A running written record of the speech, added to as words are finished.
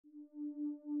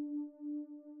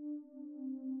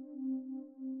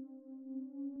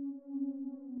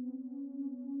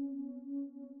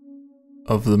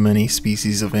Of the many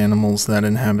species of animals that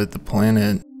inhabit the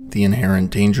planet, the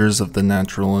inherent dangers of the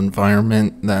natural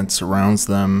environment that surrounds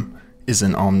them is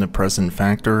an omnipresent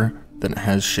factor that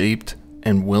has shaped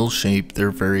and will shape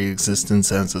their very existence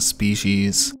as a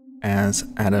species, as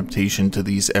adaptation to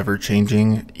these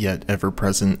ever-changing yet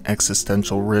ever-present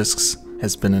existential risks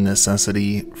has been a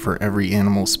necessity for every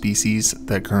animal species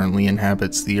that currently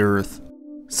inhabits the Earth.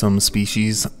 Some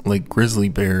species, like grizzly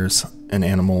bears, an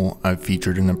animal I've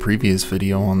featured in a previous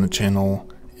video on the channel,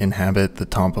 inhabit the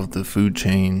top of the food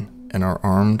chain and are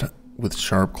armed with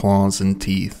sharp claws and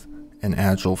teeth and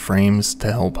agile frames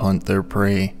to help hunt their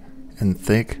prey, and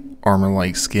thick,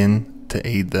 armor-like skin to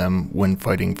aid them when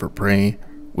fighting for prey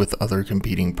with other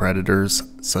competing predators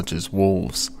such as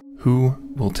wolves, who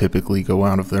will typically go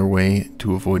out of their way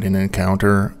to avoid an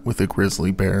encounter with a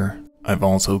grizzly bear. I've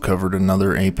also covered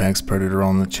another apex predator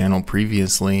on the channel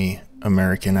previously,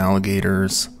 American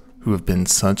alligators, who have been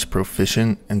such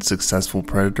proficient and successful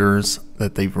predators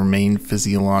that they've remained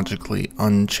physiologically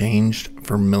unchanged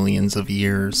for millions of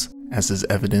years, as is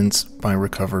evidenced by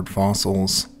recovered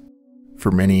fossils. For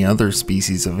many other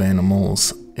species of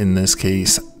animals, in this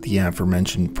case the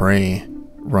aforementioned prey,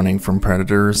 running from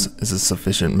predators is a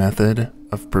sufficient method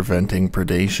of preventing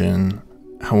predation.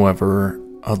 However,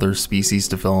 other species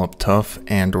develop tough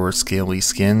and/or scaly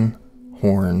skin,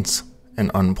 horns, an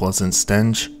unpleasant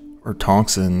stench, or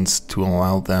toxins to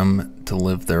allow them to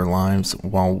live their lives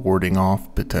while warding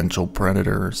off potential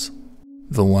predators.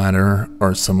 The latter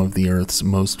are some of the Earth's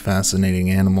most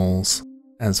fascinating animals,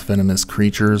 as venomous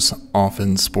creatures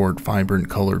often sport vibrant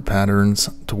colored patterns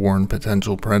to warn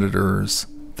potential predators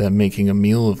that making a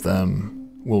meal of them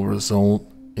will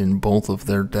result in both of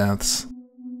their deaths.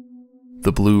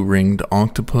 The Blue Ringed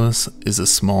Octopus is a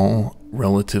small,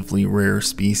 relatively rare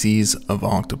species of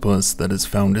octopus that is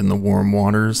found in the warm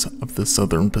waters of the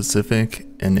southern Pacific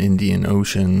and Indian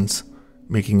Oceans,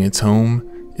 making its home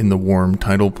in the warm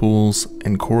tidal pools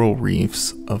and coral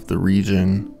reefs of the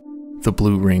region. The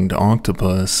Blue Ringed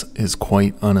Octopus is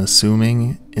quite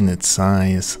unassuming in its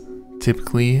size,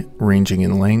 typically ranging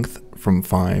in length from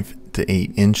 5 to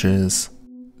 8 inches.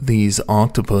 These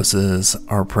octopuses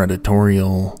are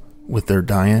predatorial, with their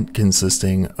diet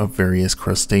consisting of various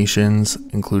crustaceans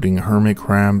including hermit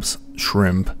crabs,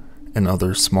 shrimp, and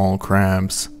other small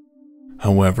crabs.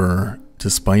 However,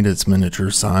 despite its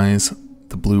miniature size,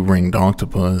 the blue-ringed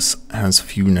octopus has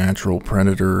few natural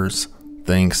predators,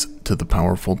 thanks to the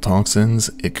powerful toxins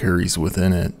it carries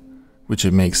within it, which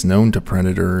it makes known to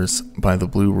predators by the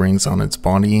blue rings on its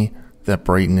body that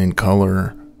brighten in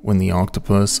color when the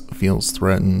octopus feels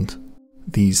threatened.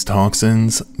 These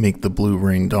toxins make the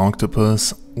blue-ringed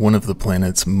octopus one of the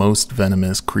planet's most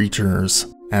venomous creatures,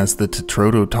 as the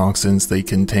tetrodotoxins they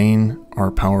contain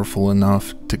are powerful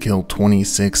enough to kill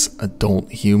 26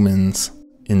 adult humans.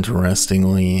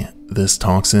 Interestingly, this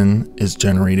toxin is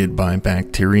generated by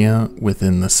bacteria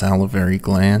within the salivary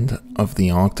gland of the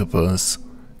octopus,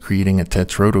 creating a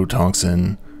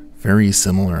tetrodotoxin very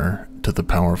similar to the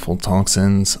powerful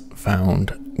toxins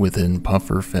found within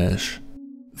pufferfish.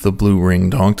 The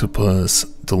blue-ringed octopus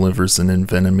delivers an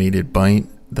envenomated bite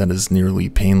that is nearly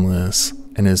painless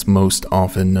and is most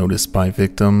often noticed by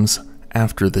victims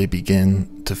after they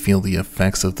begin to feel the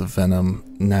effects of the venom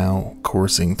now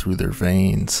coursing through their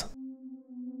veins.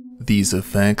 These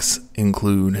effects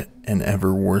include an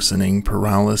ever-worsening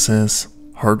paralysis,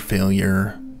 heart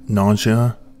failure,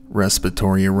 nausea,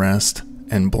 respiratory arrest,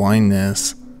 and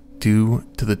blindness due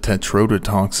to the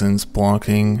tetrodotoxins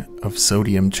blocking of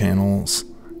sodium channels,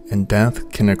 and death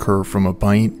can occur from a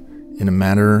bite in a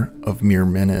matter of mere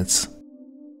minutes.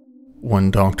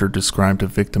 One doctor described a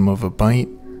victim of a bite,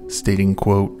 stating,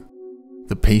 quote,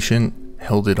 "The patient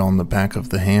held it on the back of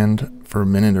the hand for a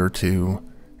minute or two,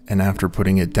 and after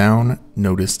putting it down,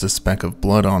 noticed a speck of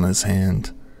blood on his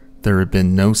hand. There had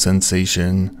been no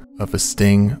sensation of a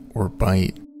sting or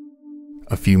bite.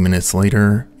 A few minutes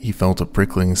later, he felt a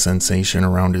prickling sensation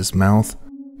around his mouth,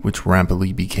 which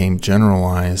rapidly became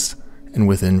generalized, and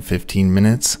within 15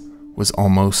 minutes was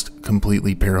almost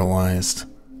completely paralyzed,"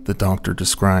 the doctor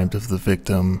described of the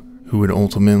victim, who would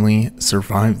ultimately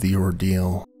survive the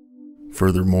ordeal.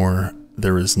 Furthermore,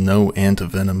 there is no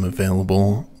antivenom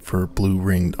available for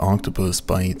blue-ringed octopus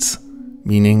bites,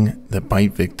 meaning that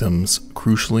bite victims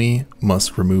crucially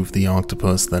must remove the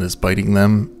octopus that is biting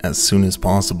them as soon as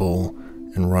possible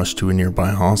and rush to a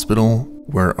nearby hospital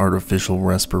where artificial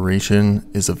respiration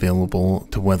is available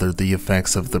to weather the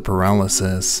effects of the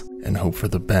paralysis and hope for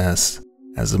the best,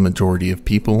 as a majority of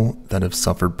people that have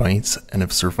suffered bites and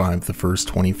have survived the first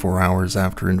 24 hours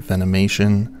after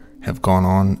envenomation have gone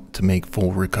on to make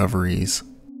full recoveries.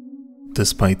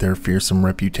 Despite their fearsome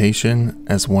reputation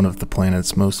as one of the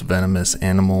planet's most venomous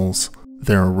animals,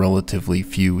 there are relatively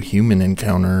few human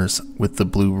encounters with the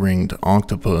blue ringed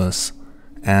octopus,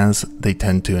 as they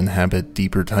tend to inhabit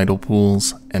deeper tidal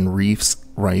pools and reefs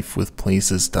rife with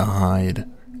places to hide,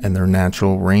 and their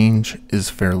natural range is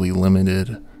fairly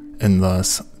limited, and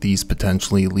thus these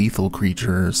potentially lethal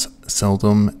creatures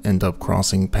seldom end up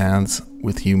crossing paths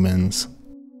with humans.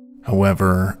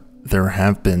 However, there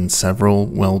have been several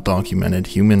well-documented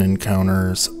human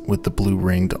encounters with the blue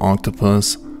ringed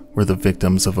octopus where the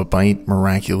victims of a bite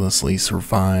miraculously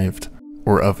survived,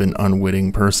 or of an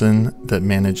unwitting person that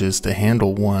manages to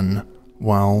handle one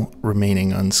while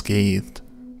remaining unscathed.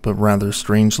 But rather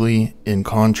strangely, in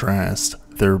contrast,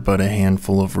 there are but a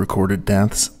handful of recorded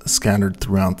deaths scattered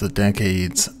throughout the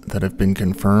decades that have been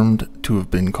confirmed to have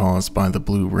been caused by the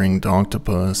blue ringed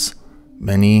octopus,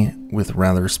 many with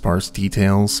rather sparse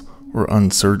details or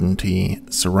uncertainty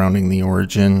surrounding the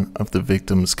origin of the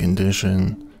victim's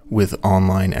condition, with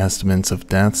online estimates of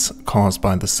deaths caused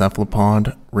by the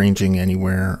cephalopod ranging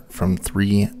anywhere from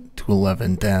 3 to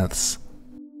 11 deaths.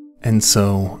 And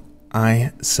so,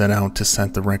 I set out to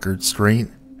set the record straight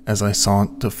as I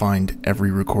sought to find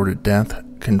every recorded death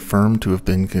confirmed to have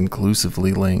been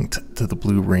conclusively linked to the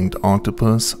blue ringed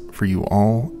octopus for you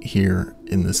all here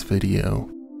in this video.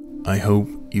 I hope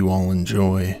you all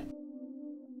enjoy.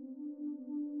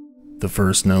 The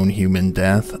first known human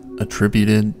death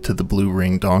attributed to the blue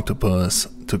ringed octopus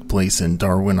took place in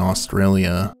Darwin,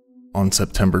 Australia on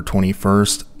September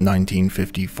 21st,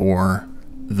 1954.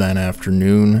 That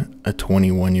afternoon, a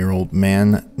 21-year-old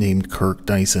man named Kirk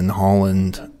Dyson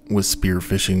Holland was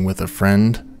spearfishing with a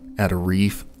friend at a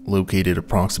reef located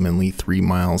approximately 3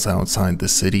 miles outside the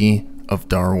city of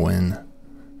Darwin.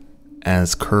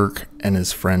 As Kirk and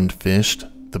his friend fished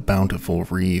the bountiful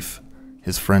reef,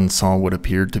 his friend saw what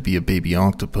appeared to be a baby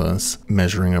octopus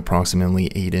measuring approximately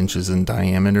 8 inches in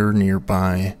diameter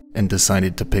nearby and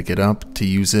decided to pick it up to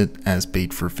use it as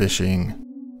bait for fishing.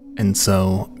 And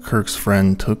so, Kirk's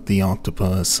friend took the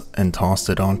octopus and tossed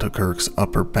it onto Kirk's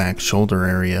upper back shoulder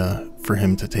area for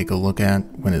him to take a look at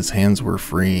when his hands were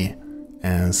free,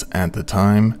 as at the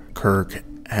time, Kirk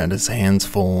had his hands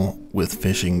full with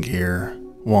fishing gear.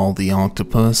 While the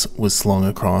octopus was slung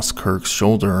across Kirk's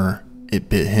shoulder, it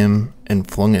bit him and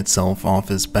flung itself off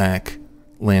his back,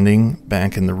 landing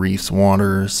back in the reef's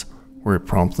waters, where it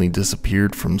promptly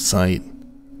disappeared from sight.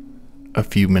 A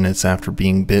few minutes after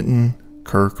being bitten,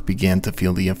 Kirk began to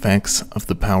feel the effects of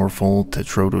the powerful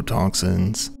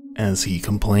tetrodotoxins, as he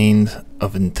complained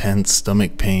of intense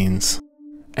stomach pains.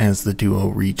 As the duo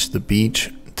reached the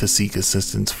beach to seek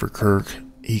assistance for Kirk,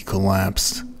 he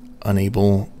collapsed,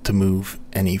 unable to move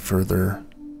any further.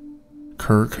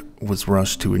 Kirk was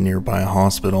rushed to a nearby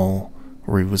hospital,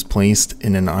 where he was placed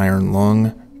in an iron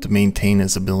lung to maintain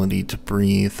his ability to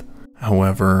breathe.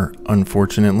 However,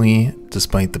 unfortunately,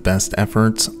 despite the best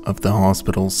efforts of the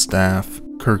hospital's staff,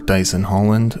 Kirk Dyson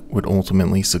Holland would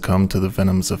ultimately succumb to the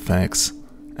venom's effects,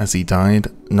 as he died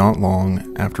not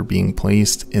long after being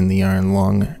placed in the iron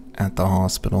lung at the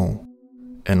hospital.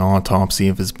 An autopsy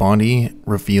of his body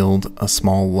revealed a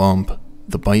small lump,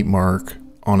 the bite mark,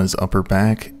 on his upper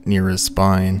back near his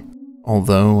spine,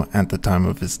 although at the time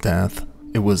of his death,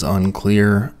 it was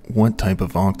unclear what type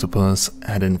of octopus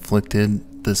had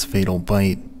inflicted this fatal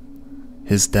bite.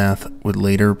 His death would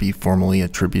later be formally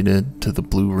attributed to the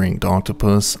blue ringed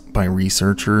octopus by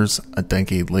researchers a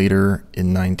decade later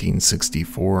in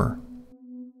 1964.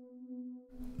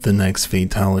 The next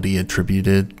fatality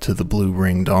attributed to the blue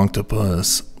ringed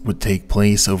octopus would take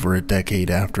place over a decade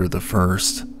after the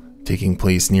first, taking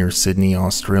place near Sydney,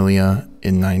 Australia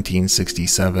in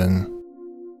 1967.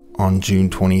 On June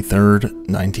 23,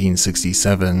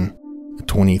 1967, a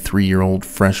 23-year-old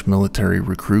fresh military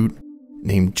recruit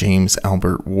named James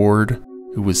Albert Ward,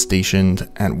 who was stationed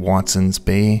at Watson's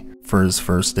Bay for his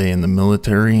first day in the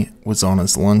military, was on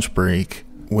his lunch break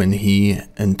when he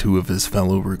and 2 of his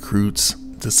fellow recruits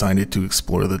decided to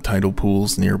explore the tidal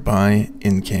pools nearby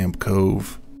in Camp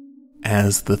Cove.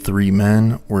 As the 3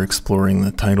 men were exploring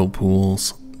the tidal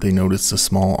pools, they noticed a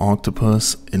small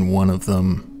octopus in one of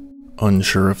them.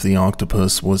 Unsure if the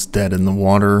octopus was dead in the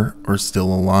water or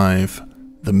still alive,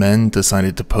 the men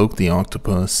decided to poke the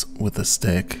octopus with a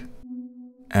stick.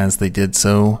 As they did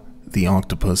so, the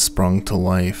octopus sprung to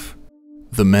life.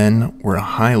 The men were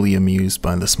highly amused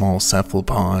by the small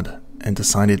cephalopod and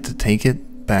decided to take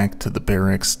it back to the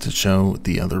barracks to show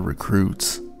the other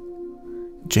recruits.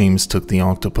 James took the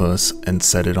octopus and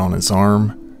set it on his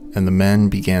arm, and the men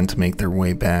began to make their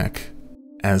way back.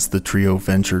 As the trio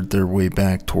ventured their way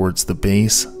back towards the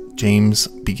base, James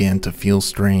began to feel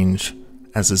strange,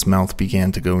 as his mouth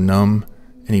began to go numb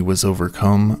and he was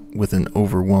overcome with an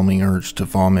overwhelming urge to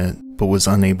vomit, but was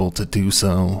unable to do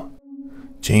so.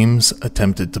 James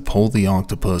attempted to pull the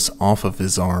octopus off of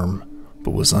his arm,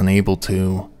 but was unable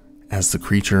to, as the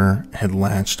creature had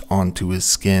latched onto his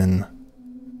skin.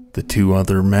 The two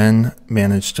other men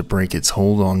managed to break its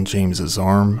hold on James's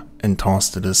arm and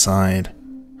tossed it aside,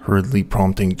 hurriedly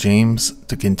prompting James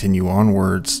to continue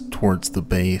onwards towards the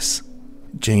base.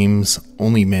 James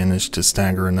only managed to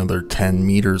stagger another 10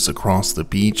 meters across the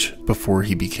beach before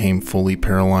he became fully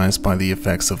paralyzed by the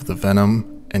effects of the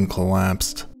venom and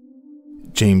collapsed.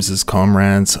 James's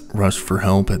comrades rushed for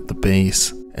help at the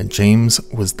base, and James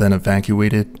was then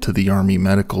evacuated to the Army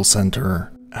Medical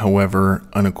Center. However,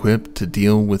 unequipped to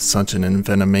deal with such an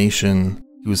envenomation,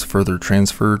 he was further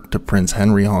transferred to Prince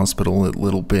Henry Hospital at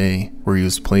Little Bay, where he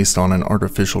was placed on an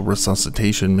artificial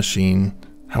resuscitation machine.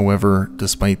 However,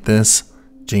 despite this,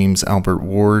 James Albert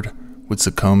Ward would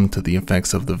succumb to the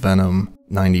effects of the venom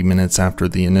 90 minutes after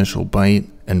the initial bite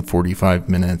and 45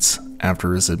 minutes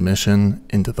after his admission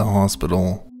into the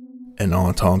hospital. An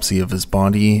autopsy of his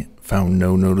body found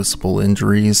no noticeable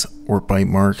injuries or bite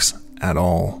marks at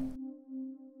all.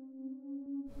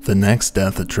 The next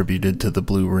death attributed to the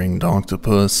Blue Ringed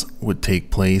Octopus would take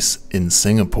place in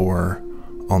Singapore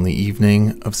on the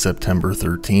evening of September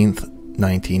 13th,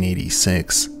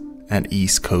 1986, at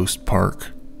East Coast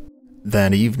Park.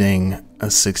 That evening, a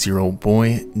 6-year-old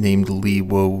boy named Lee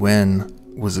Wo-wen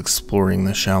was exploring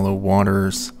the shallow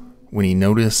waters when he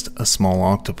noticed a small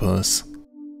octopus.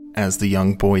 As the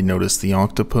young boy noticed the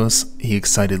octopus, he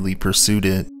excitedly pursued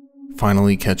it,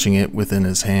 finally catching it within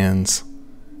his hands.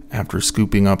 After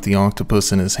scooping up the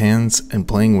octopus in his hands and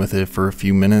playing with it for a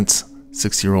few minutes,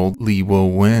 6-year-old Lee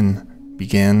Wo-wen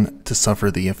began to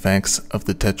suffer the effects of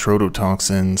the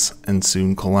tetrodotoxins and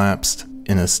soon collapsed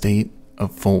in a state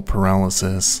of full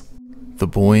paralysis. The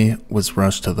boy was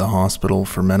rushed to the hospital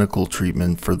for medical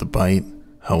treatment for the bite.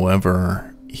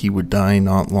 However, he would die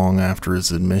not long after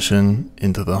his admission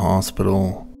into the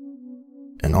hospital.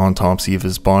 An autopsy of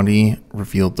his body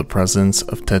revealed the presence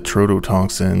of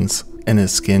tetrodotoxins, and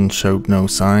his skin showed no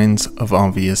signs of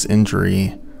obvious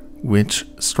injury, which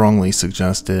strongly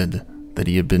suggested that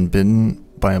he had been bitten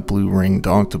by a blue-ringed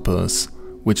octopus,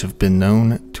 which have been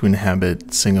known to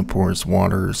inhabit Singapore's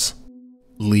waters.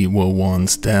 Lee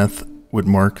Wo-wen's death would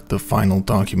mark the final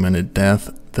documented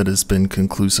death that has been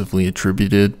conclusively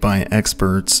attributed by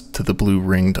experts to the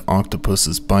blue-ringed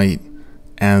octopus's bite,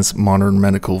 as modern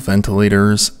medical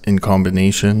ventilators, in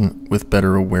combination with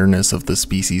better awareness of the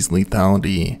species'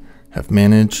 lethality, have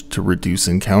managed to reduce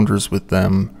encounters with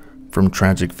them from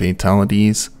tragic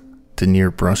fatalities to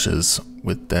near brushes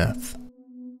with death.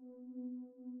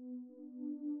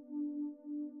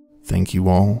 Thank you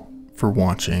all for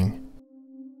watching.